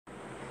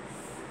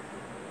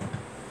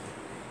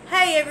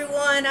Hey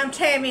everyone, I'm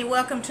Tammy.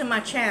 Welcome to my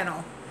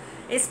channel.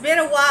 It's been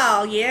a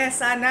while. Yes,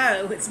 I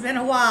know. It's been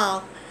a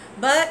while.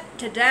 But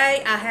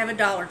today I have a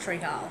Dollar Tree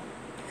haul.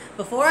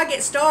 Before I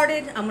get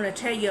started, I'm going to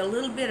tell you a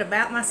little bit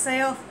about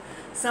myself.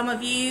 Some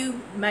of you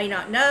may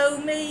not know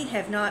me,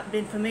 have not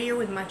been familiar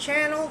with my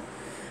channel,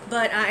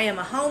 but I am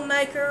a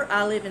homemaker.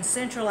 I live in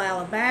Central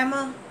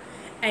Alabama,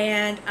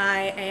 and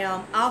I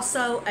am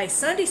also a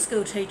Sunday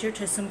school teacher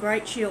to some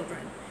great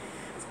children.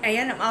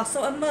 And I'm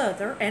also a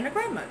mother and a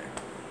grandmother.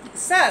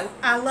 So,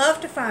 I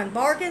love to find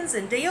bargains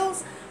and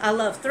deals. I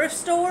love thrift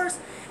stores,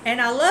 and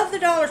I love the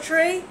Dollar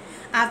Tree.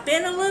 I've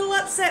been a little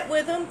upset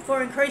with them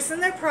for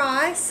increasing their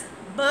price,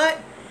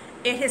 but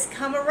it has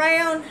come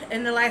around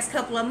in the last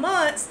couple of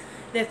months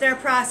that their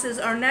prices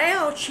are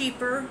now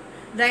cheaper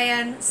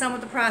than some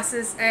of the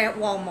prices at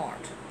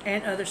Walmart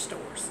and other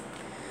stores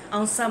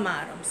on some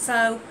items.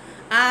 So,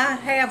 I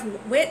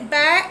have went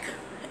back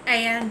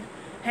and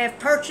have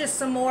purchased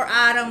some more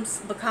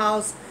items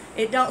because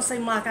it don't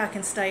seem like I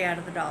can stay out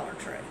of the Dollar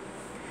Tree.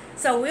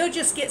 So we'll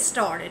just get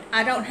started.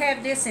 I don't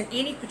have this in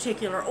any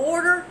particular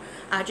order.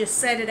 I just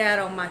set it out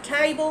on my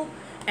table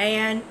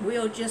and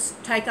we'll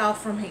just take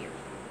off from here.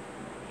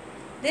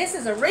 This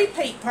is a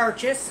repeat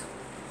purchase.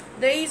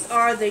 These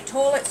are the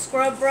toilet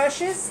scrub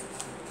brushes,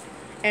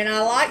 and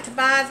I like to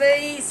buy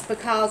these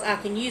because I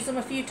can use them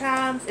a few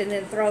times and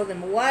then throw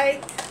them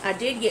away. I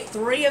did get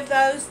 3 of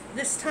those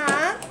this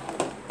time.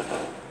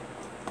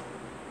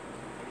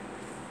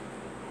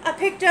 I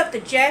picked up the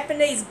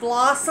Japanese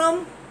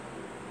Blossom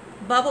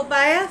bubble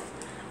bath.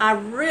 I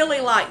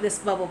really like this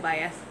bubble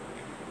bath.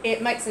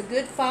 It makes a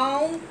good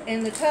foam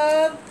in the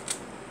tub,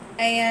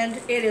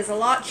 and it is a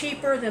lot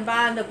cheaper than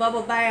buying the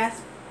bubble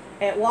bath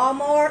at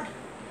Walmart.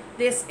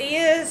 This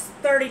is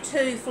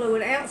 32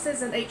 fluid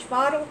ounces in each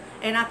bottle,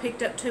 and I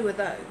picked up 2 of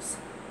those.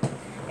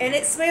 And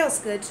it smells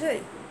good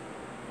too.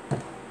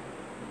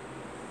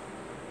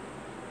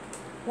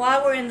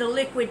 While we're in the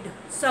liquid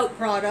soap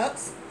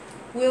products,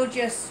 we'll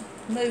just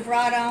move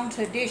right on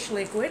to dish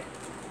liquid.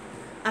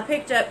 I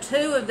picked up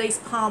 2 of these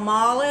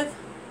Palmolive,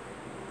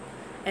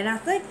 and I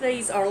think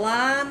these are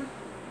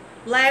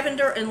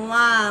lavender and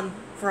lime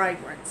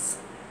fragrance,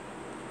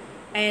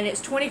 and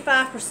it's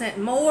 25%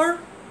 more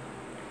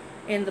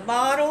in the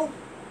bottle.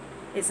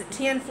 It's a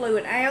 10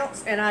 fluid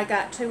ounce, and I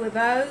got 2 of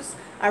those.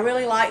 I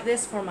really like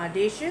this for my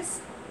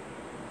dishes.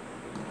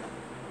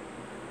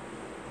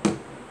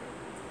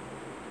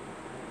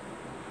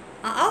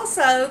 I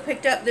also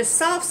picked up this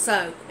soft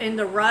soap in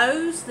the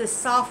rose, this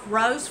soft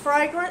rose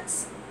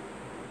fragrance.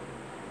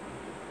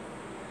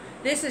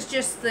 This is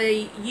just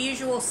the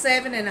usual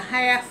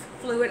 7.5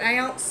 fluid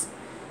ounce.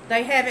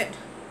 They haven't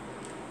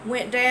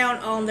went down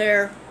on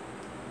their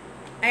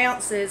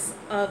ounces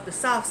of the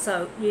soft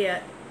soap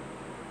yet.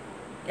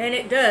 And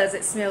it does.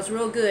 It smells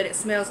real good. It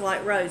smells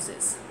like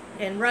roses.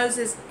 And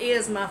roses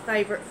is my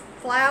favorite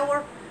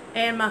flower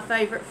and my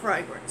favorite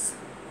fragrance.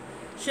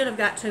 Should have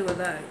got 2 of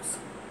those.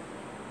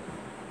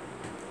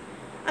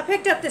 I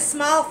picked up this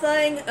small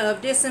thing of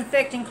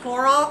disinfecting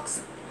Clorox.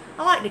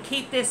 I like to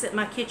keep this at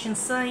my kitchen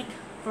sink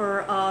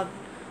for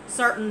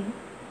certain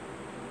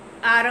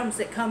items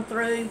that come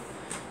through.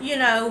 You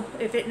know,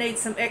 if it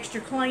needs some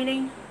extra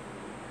cleaning.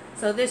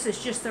 So this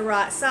is just the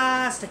right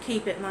size to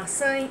keep at my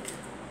sink.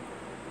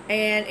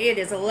 And it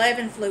is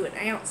 11 fluid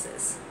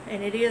ounces.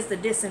 And it is the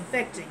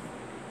disinfecting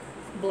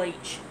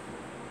bleach.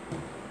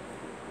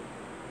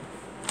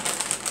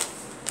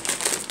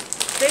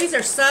 These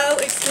are so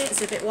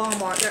expensive at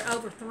Walmart. They're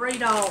over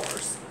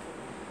 $3.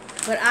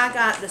 But I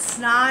got the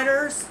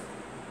Snyder's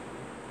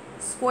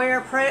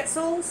square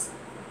pretzels.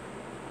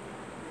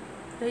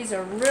 These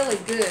are really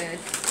good.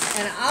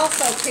 And I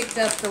also picked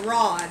up the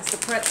rods, the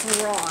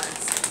pretzel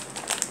rods.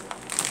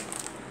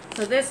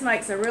 So this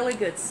makes a really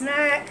good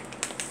snack.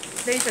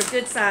 These are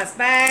good sized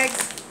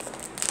bags.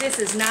 This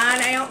is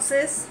 9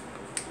 ounces.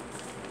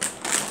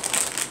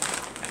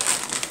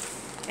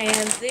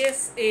 And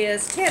this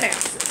is 10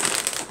 ounces.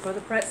 For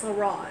the pretzel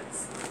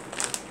rods.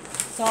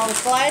 So I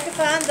was glad to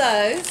find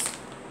those.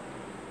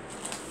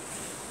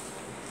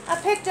 I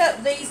picked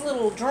up these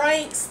little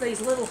drinks,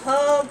 these little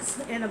hugs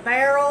in a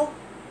barrel.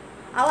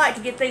 I like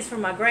to get these for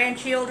my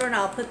grandchildren.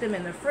 I'll put them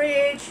in the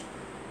fridge,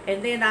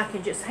 and then I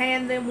can just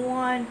hand them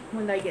one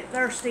when they get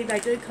thirsty. They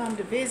do come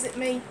to visit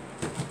me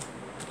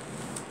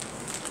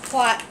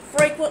quite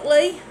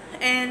frequently,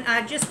 and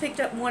I just picked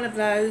up one of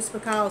those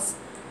because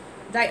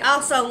they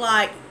also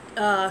like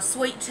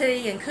sweet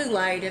tea and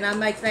Kool-Aid, and I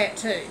make that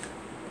too.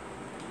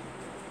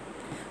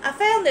 I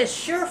found this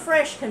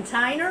SureFresh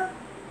container.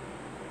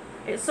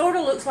 It sort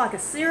of looks like a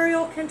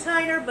cereal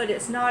container, but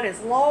it's not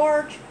as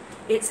large.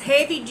 It's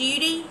heavy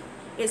duty.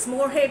 It's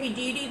more heavy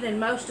duty than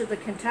most of the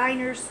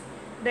containers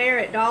there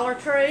at Dollar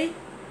Tree.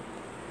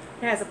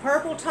 It has a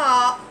purple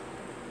top,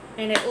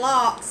 and it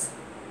locks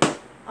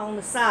on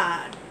the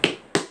side.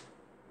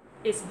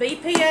 It's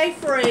BPA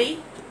free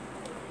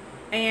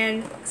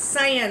and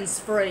SANS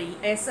free,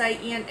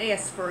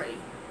 S-A-N-S free.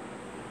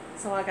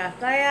 So I got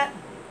that,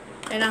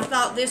 and I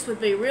thought this would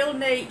be real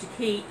neat to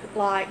keep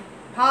like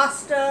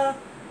pasta,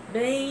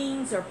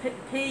 beans or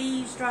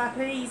peas, dry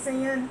peas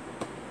in.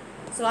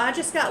 So I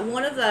just got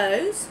one of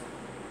those.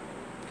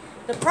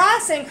 The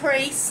price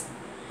increase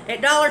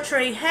at Dollar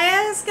Tree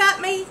has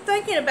got me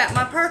thinking about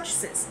my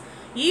purchases.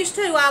 Used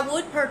to, I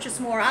would purchase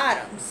more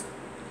items,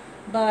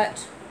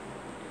 but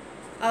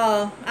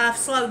I've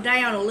slowed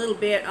down a little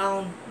bit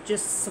on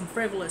just some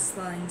frivolous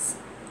things.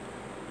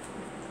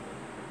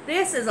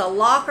 This is a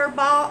locker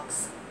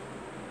box,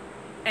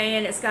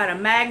 and it's got a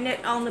magnet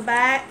on the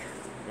back.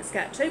 It's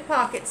got 2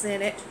 pockets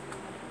in it.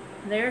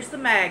 There's the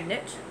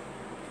magnet.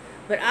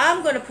 But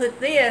I'm going to put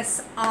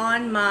this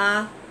on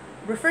my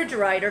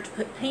refrigerator to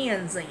put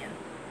pens in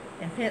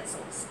and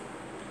pencils.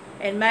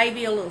 And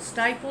maybe a little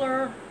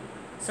stapler,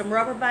 some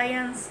rubber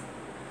bands.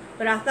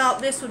 But I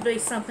thought this would be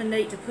something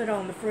neat to put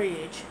on the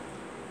fridge.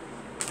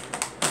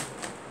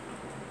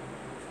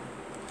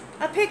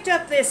 I picked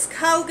up this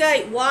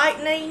Colgate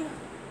whitening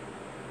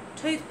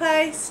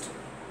toothpaste.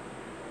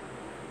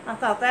 I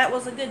thought that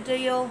was a good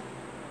deal.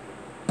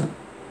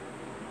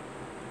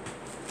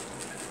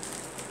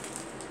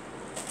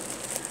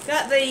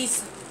 Got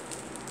these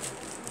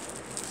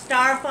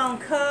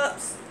styrofoam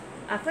cups.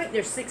 I think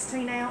they're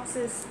 16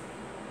 ounces.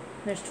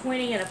 There's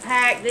 20 in a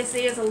pack. This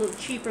is a little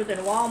cheaper than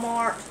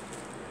Walmart.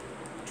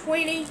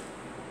 20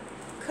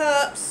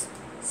 cups,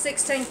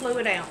 16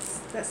 fluid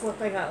ounce. That's what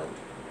they hold.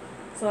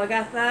 So I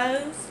got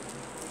those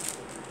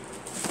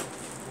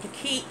to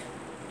keep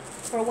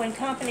for when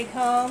company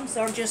comes,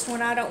 or just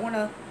when I don't want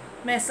to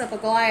mess up a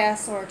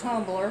glass or a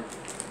tumbler.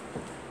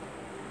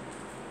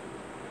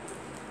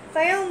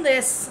 Found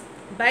this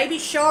Baby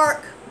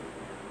Shark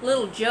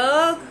little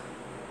jug,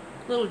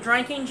 little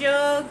drinking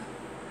jug.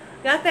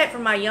 Got that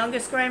from my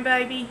youngest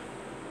grandbaby,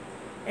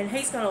 and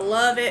he's going to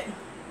love it.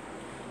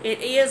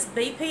 It is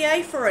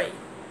BPA free,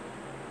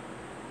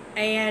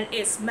 and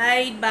it's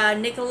made by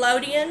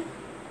Nickelodeon.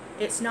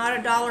 It's not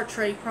a Dollar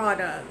Tree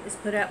product. It's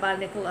put out by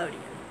Nickelodeon.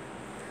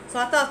 So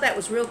I thought that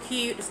was real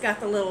cute. It's got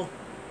the little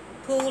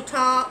pull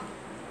top,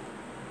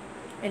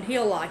 and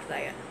he'll like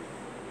that.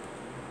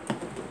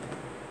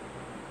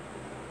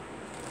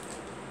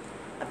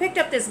 I picked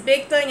up this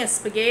big thing of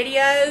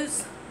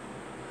SpaghettiOs.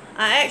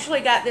 I actually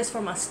got this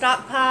for my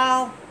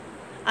stockpile.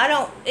 I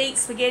don't eat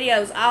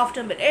SpaghettiOs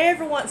often, but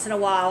every once in a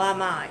while I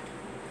might.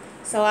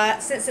 So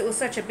since it was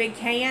such a big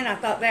can, I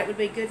thought that would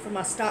be good for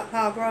my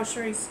stockpile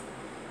groceries.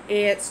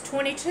 It's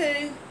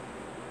 22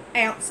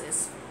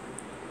 ounces.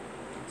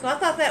 So I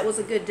thought that was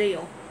a good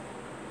deal.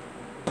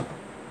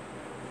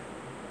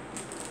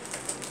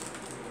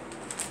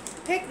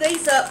 Picked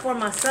these up for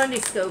my Sunday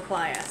school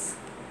class.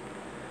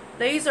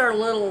 These are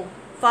little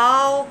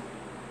fall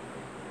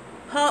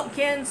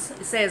pumpkins.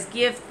 It says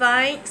give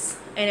thanks,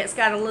 and it's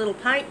got a little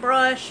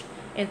paintbrush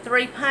and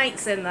 3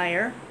 paints in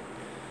there.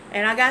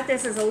 And I got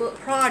this as a little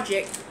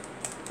project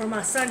for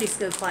my Sunday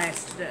school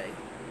class to do.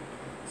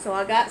 So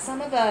I got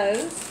some of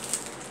those.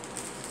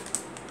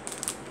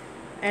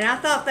 And I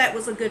thought that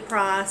was a good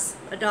price,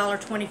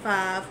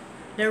 $1.25.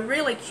 They're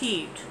really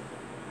cute,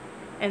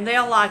 and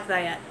they'll like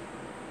that.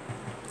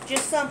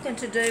 Just something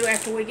to do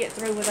after we get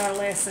through with our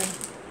lesson.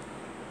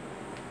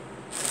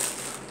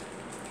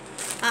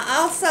 I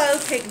also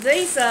picked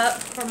these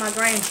up for my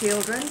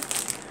grandchildren.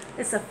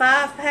 It's a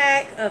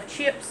 5-pack of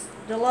Chips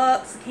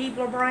Deluxe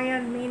Keebler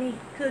brand mini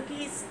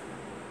cookies.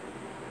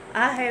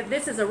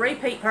 This is a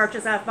repeat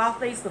purchase. I've bought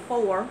these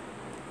before.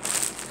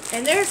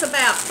 And there's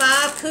about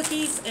 5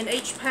 cookies in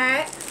each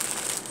pack.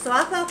 So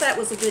I thought that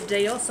was a good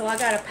deal. So I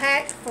got a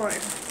pack for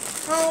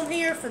home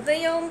here for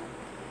them.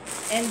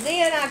 And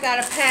then I got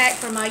a pack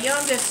for my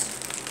youngest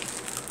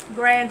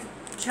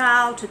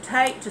grandchild to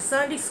take to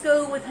Sunday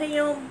school with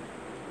him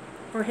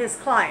for his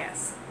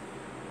class.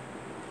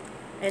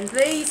 And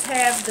these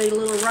have the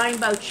little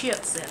rainbow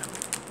chips in them.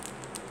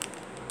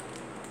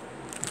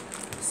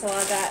 So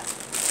I got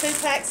 2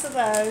 packs of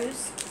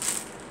those.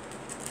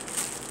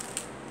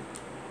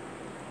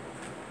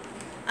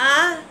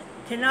 I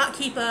cannot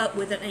keep up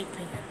with an ink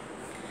pen,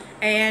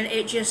 and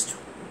it just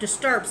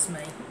disturbs me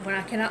when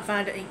I cannot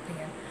find an ink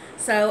pen.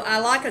 So I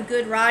like a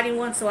good writing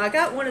one, so I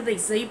got one of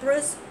these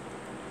Zebras,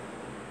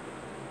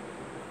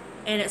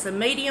 and it's a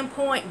medium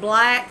point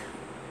black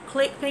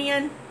click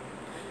pen,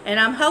 and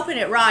I'm hoping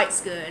it writes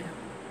good.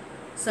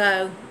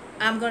 So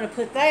I'm going to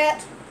put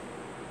that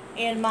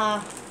in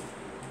my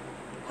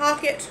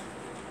pocket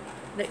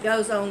that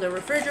goes on the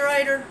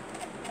refrigerator,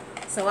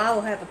 so I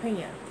will have a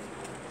pen.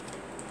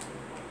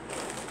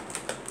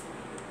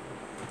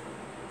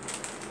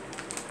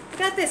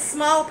 Got this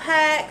small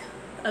pack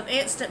of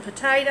instant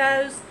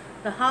potatoes,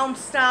 the home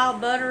style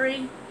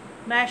buttery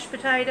mashed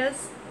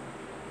potatoes,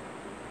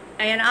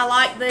 and I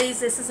like these.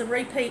 This is a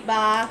repeat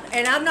buy,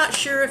 and I'm not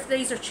sure if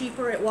these are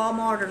cheaper at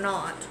Walmart or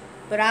not,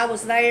 but I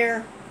was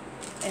there,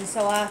 and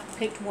so I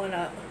picked one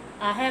up.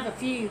 I have a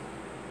few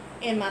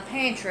in my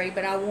pantry,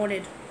 but I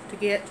wanted to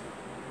get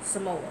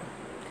some more.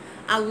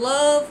 I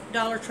love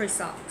Dollar Tree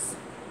socks,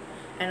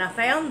 and I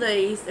found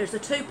these. There's a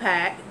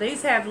 2-pack.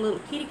 These have little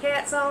kitty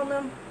cats on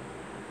them,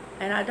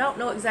 and I don't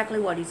know exactly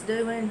what he's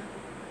doing.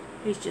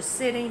 He's just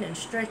sitting and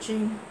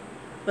stretching,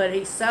 but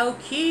he's so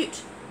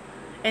cute.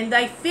 And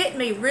they fit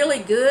me really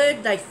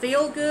good. They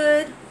feel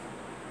good.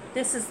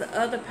 This is the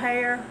other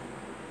pair,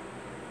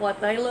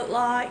 what they look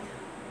like.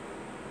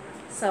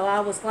 So I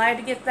was glad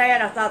to get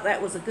that. I thought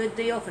that was a good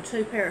deal for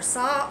 2 pair of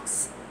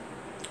socks.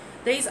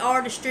 These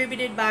are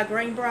distributed by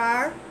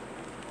Greenbrier.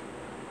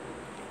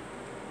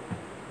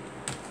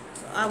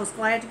 So I was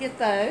glad to get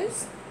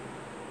those.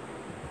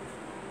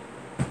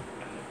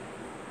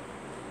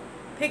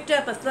 Picked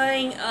up a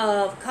thing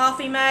of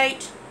Coffee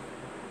Mate.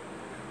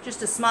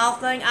 Just a small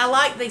thing. I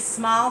like these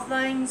small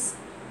things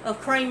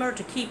of creamer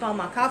to keep on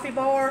my coffee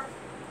bar.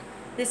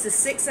 This is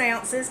 6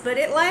 ounces, but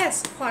it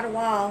lasts quite a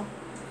while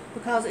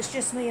because it's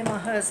just me and my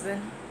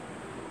husband.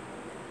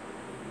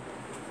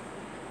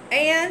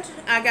 And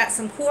I got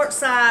some quart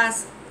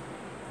size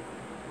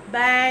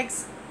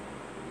bags,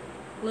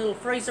 little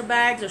freezer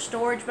bags or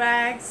storage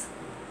bags.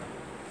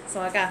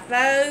 So I got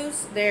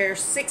those. There's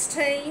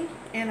 16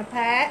 in a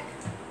pack.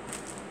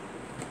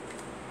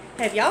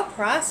 Have y'all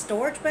priced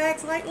storage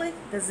bags lately?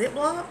 The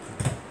Ziploc?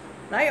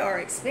 They are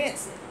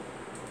expensive.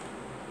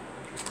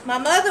 My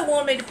mother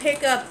wanted me to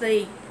pick up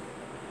the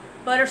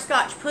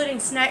butterscotch pudding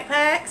snack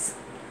packs,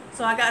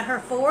 so I got her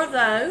 4 of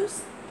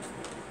those.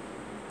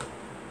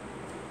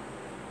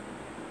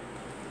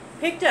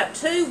 Picked up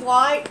 2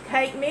 white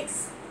cake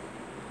mix.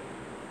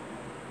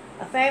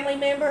 A family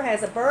member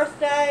has a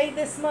birthday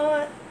this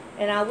month,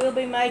 and I will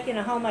be making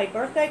a homemade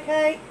birthday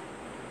cake.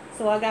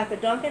 So I got the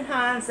Duncan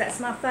Hines, that's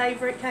my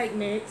favorite cake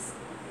mix.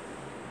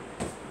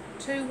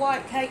 2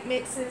 white cake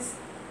mixes.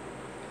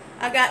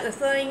 I got the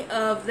thing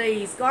of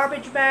these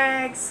garbage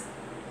bags.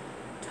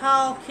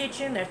 Tall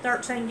Kitchen, they're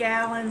 13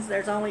 gallons.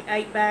 There's only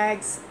 8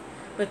 bags,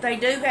 but they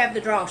do have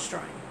the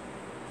drawstring.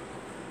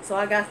 So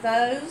I got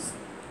those.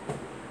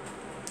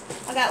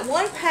 I got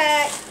 1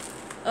 pack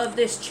of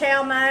this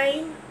chow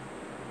mein,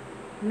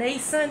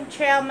 Nissan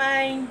chow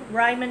mein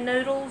ramen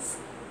noodles.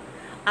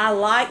 I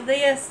like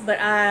this, but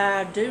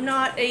I do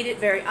not eat it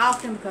very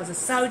often because the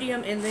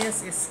sodium in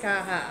this is sky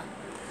high.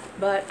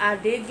 But I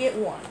did get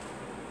 1.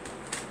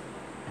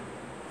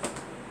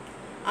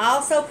 I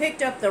also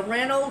picked up the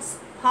Reynolds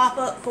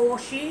pop-up foil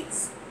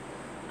sheets.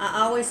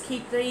 I always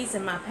keep these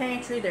in my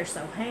pantry. They're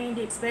so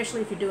handy,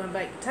 especially if you're doing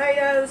baked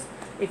potatoes,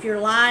 if you're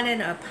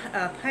lining a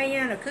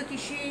pan, a cookie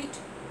sheet.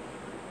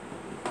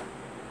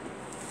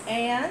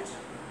 And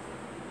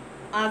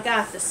I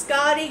got the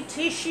Scotty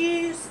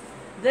tissues.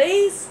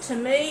 These, to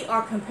me,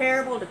 are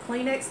comparable to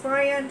Kleenex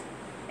brand,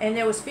 and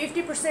there was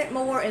 50%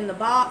 more in the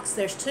box.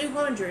 There's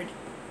 200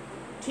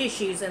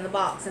 tissues in the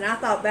box, and I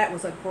thought that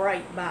was a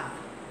great buy.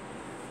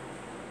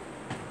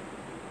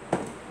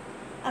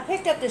 I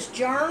picked up this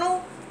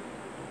journal.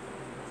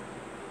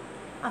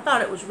 I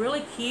thought it was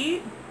really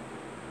cute.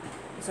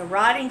 It's a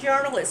writing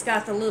journal. It's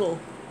got the little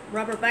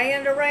rubber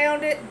band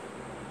around it,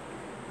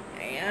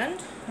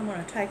 and I'm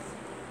going to take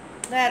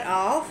that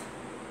off.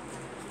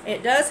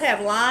 It does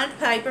have lined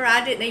paper.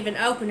 I didn't even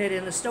open it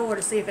in the store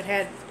to see if it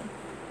had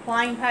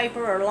plain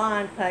paper or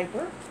lined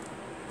paper.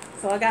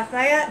 So I got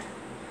that.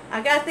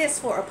 I got this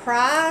for a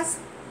prize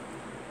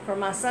for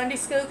my Sunday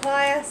school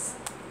class.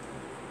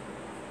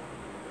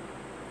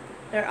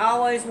 They're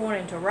always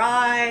wanting to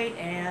write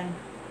and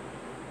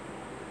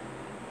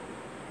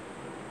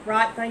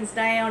write things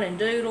down and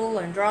doodle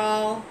and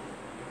draw.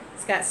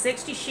 It's got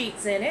 60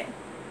 sheets in it.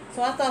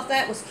 So I thought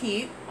that was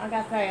cute. I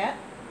got that.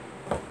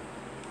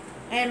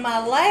 And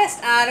my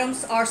last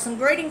items are some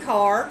greeting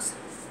cards.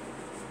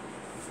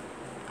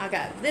 I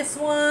got this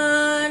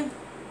one,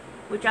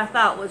 which I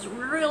thought was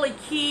really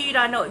cute.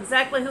 I know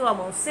exactly who I'm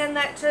going to send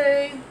that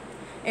to.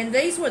 And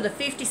these were the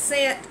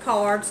 50-cent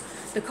cards.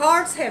 The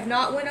cards have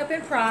not went up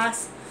in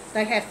price.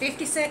 They have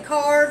 50-cent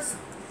cards.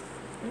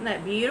 Isn't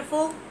that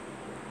beautiful?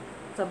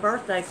 It's a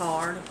birthday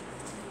card.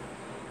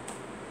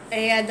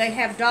 And they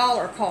have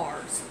dollar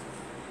cards.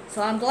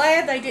 So I'm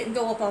glad they didn't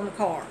go up on the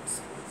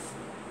cards.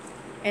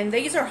 And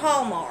these are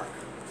Hallmark.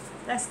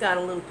 That's got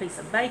a little piece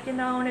of bacon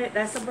on it.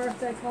 That's a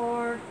birthday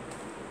card.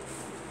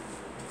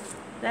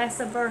 That's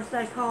a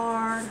birthday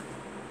card.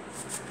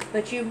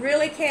 But you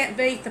really can't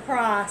beat the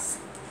price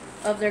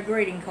of their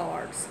greeting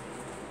cards.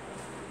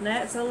 And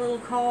that's a little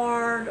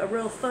card, a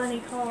real funny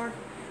card.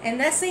 And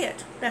that's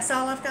it. That's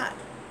all I've got.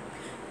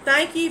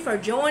 Thank you for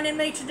joining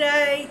me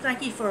today.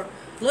 Thank you for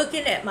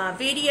looking at my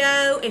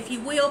video. If you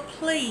will,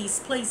 please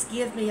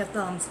give me a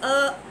thumbs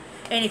up.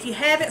 And if you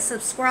haven't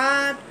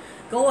subscribed,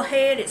 go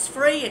ahead. It's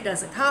free. It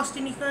doesn't cost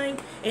anything.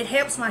 It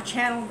helps my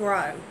channel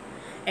grow.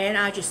 And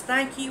I just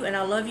thank you, and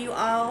I love you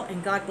all,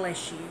 and God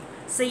bless you.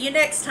 See you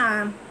next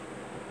time.